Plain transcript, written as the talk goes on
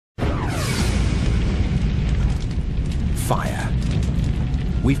fire.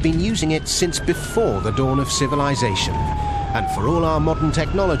 We've been using it since before the dawn of civilization, and for all our modern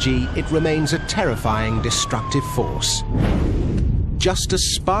technology, it remains a terrifying, destructive force. Just a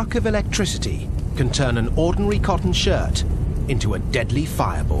spark of electricity can turn an ordinary cotton shirt into a deadly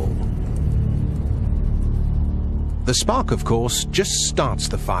fireball. The spark, of course, just starts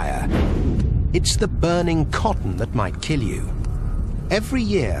the fire. It's the burning cotton that might kill you. Every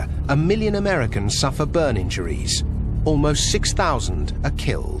year, 1 million Americans suffer burn injuries. Almost 6,000 are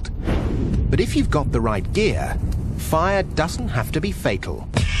killed. But if you've got the right gear, fire doesn't have to be fatal.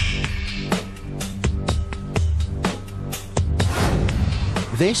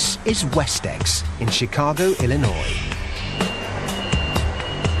 This is Westex in Chicago, Illinois.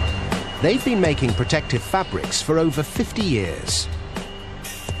 They've been making protective fabrics for over 50 years.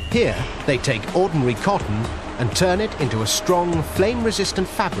 Here, they take ordinary cotton and turn it into a strong, flame-resistant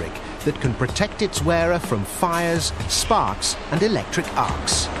fabric that can protect its wearer from fires, sparks, and electric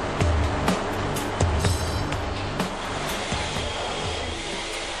arcs.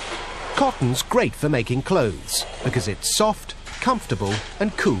 Cotton's great for making clothes because it's soft, comfortable,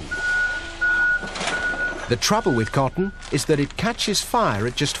 and cool. The trouble with cotton is that it catches fire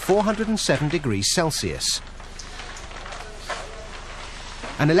at just 407 degrees Celsius.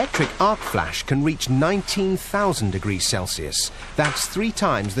 An electric arc flash can reach 19,000 degrees Celsius. That's 3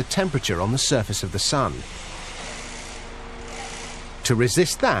 times the temperature on the surface of the sun. To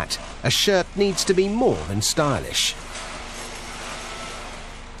resist that, a shirt needs to be more than stylish.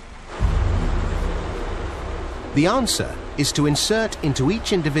 The answer is to insert into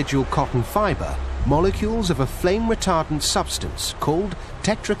each individual cotton fibre molecules of a flame-retardant substance called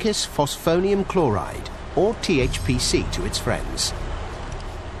tetrakis phosphonium chloride, or THPC to its friends.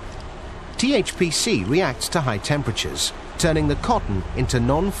 THPC reacts to high temperatures, turning the cotton into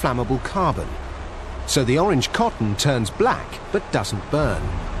non-flammable carbon. So the orange cotton turns black but doesn't burn.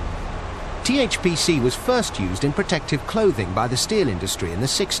 THPC was first used in protective clothing by the steel industry in the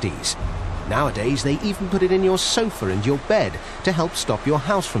 60s. Nowadays they even put it in your sofa and your bed to help stop your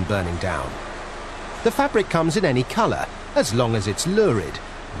house from burning down. The fabric comes in any colour, as long as it's lurid,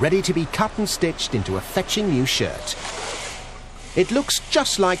 ready to be cut and stitched into a fetching new shirt. It looks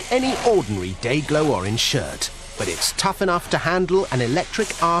just like any ordinary day-glow orange shirt, but it's tough enough to handle an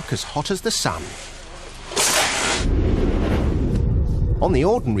electric arc as hot as the sun. On the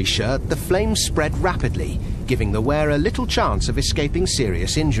ordinary shirt, the flames spread rapidly, giving the wearer little chance of escaping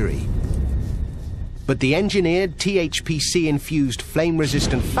serious injury. But the engineered THPC-infused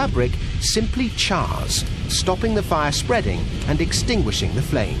flame-resistant fabric simply chars, stopping the fire spreading and extinguishing the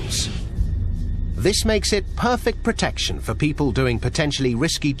flames. This makes it perfect protection for people doing potentially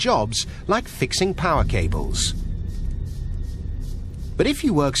risky jobs like fixing power cables. But if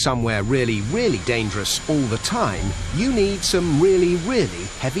you work somewhere really, really dangerous all the time, you need some really, really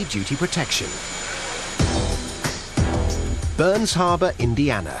heavy-duty protection. Burns Harbor,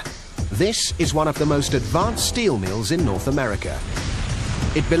 Indiana. This is one of the most advanced steel mills in North America.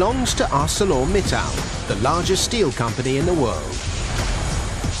 It belongs to ArcelorMittal, the largest steel company in the world.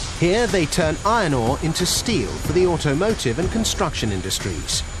 Here they turn iron ore into steel for the automotive and construction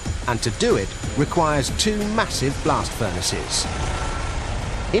industries. And to do it requires 2 massive blast furnaces.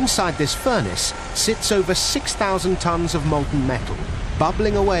 Inside this furnace sits over 6,000 tons of molten metal,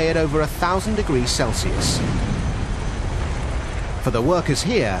 bubbling away at over 1,000 degrees Celsius. For the workers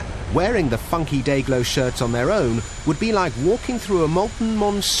here, wearing the funky day-glow shirts on their own would be like walking through a molten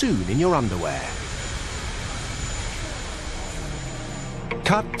monsoon in your underwear.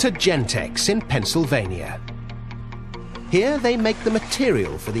 Cut to Gentex in Pennsylvania. Here they make the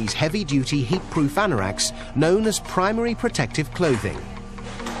material for these heavy-duty heat-proof anoraks known as primary protective clothing.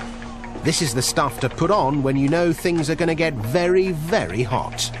 This is the stuff to put on when you know things are going to get very, very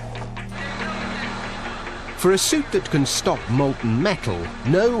hot. For a suit that can stop molten metal,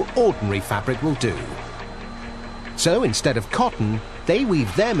 no ordinary fabric will do. So instead of cotton, they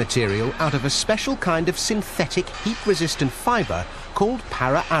weave their material out of a special kind of synthetic heat-resistant fibre called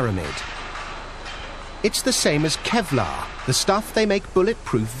para-aramid. It's the same as Kevlar, the stuff they make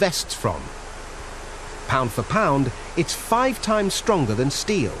bulletproof vests from. Pound for pound, it's 5 times stronger than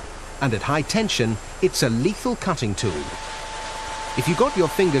steel, and at high tension, it's a lethal cutting tool. If you got your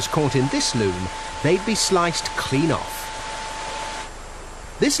fingers caught in this loom, they'd be sliced clean off.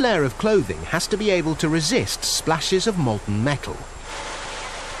 This layer of clothing has to be able to resist splashes of molten metal.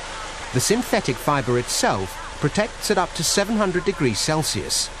 The synthetic fibre itself protects at up to 700 degrees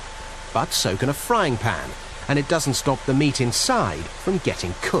Celsius, but so can a frying pan, and it doesn't stop the meat inside from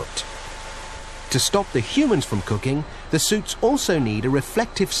getting cooked. To stop the humans from cooking, the suits also need a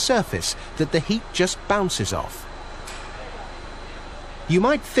reflective surface that the heat just bounces off. You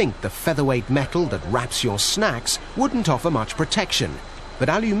might think the featherweight metal that wraps your snacks wouldn't offer much protection, but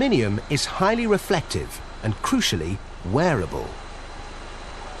aluminium is highly reflective and, crucially, wearable.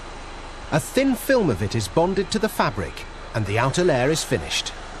 A thin film of it is bonded to the fabric, and the outer layer is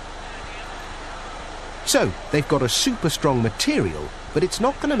finished. So, they've got a super strong material, but it's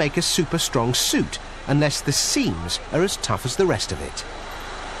not going to make a super strong suit unless the seams are as tough as the rest of it.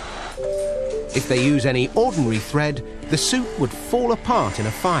 If they use any ordinary thread, the suit would fall apart in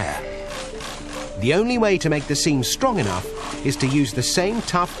a fire. The only way to make the seams strong enough is to use the same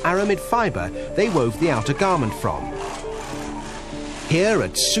tough aramid fibre they wove the outer garment from. Here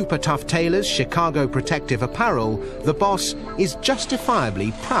at Super Tough Tailors Chicago Protective Apparel, the boss is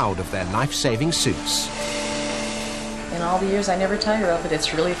justifiably proud of their life-saving suits. In all the years, I never tire of it.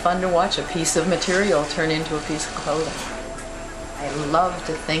 It's really fun to watch a piece of material turn into a piece of clothing. I love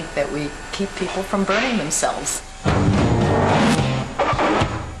to think that we keep people from burning themselves.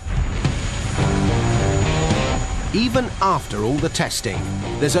 Even after all the testing,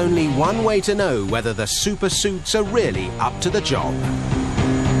 there's only one way to know whether the super suits are really up to the job.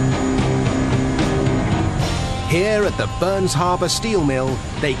 Here at the Burns Harbor Steel Mill,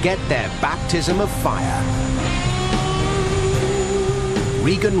 they get their baptism of fire.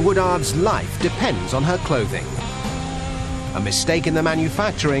 Regan Woodard's life depends on her clothing. A mistake in the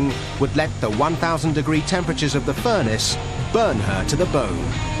manufacturing would let the 1,000-degree temperatures of the furnace burn her to the bone.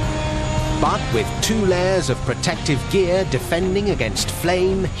 But with 2 layers of protective gear defending against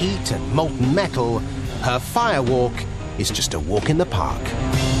flame, heat and molten metal, her firewalk is just a walk in the park.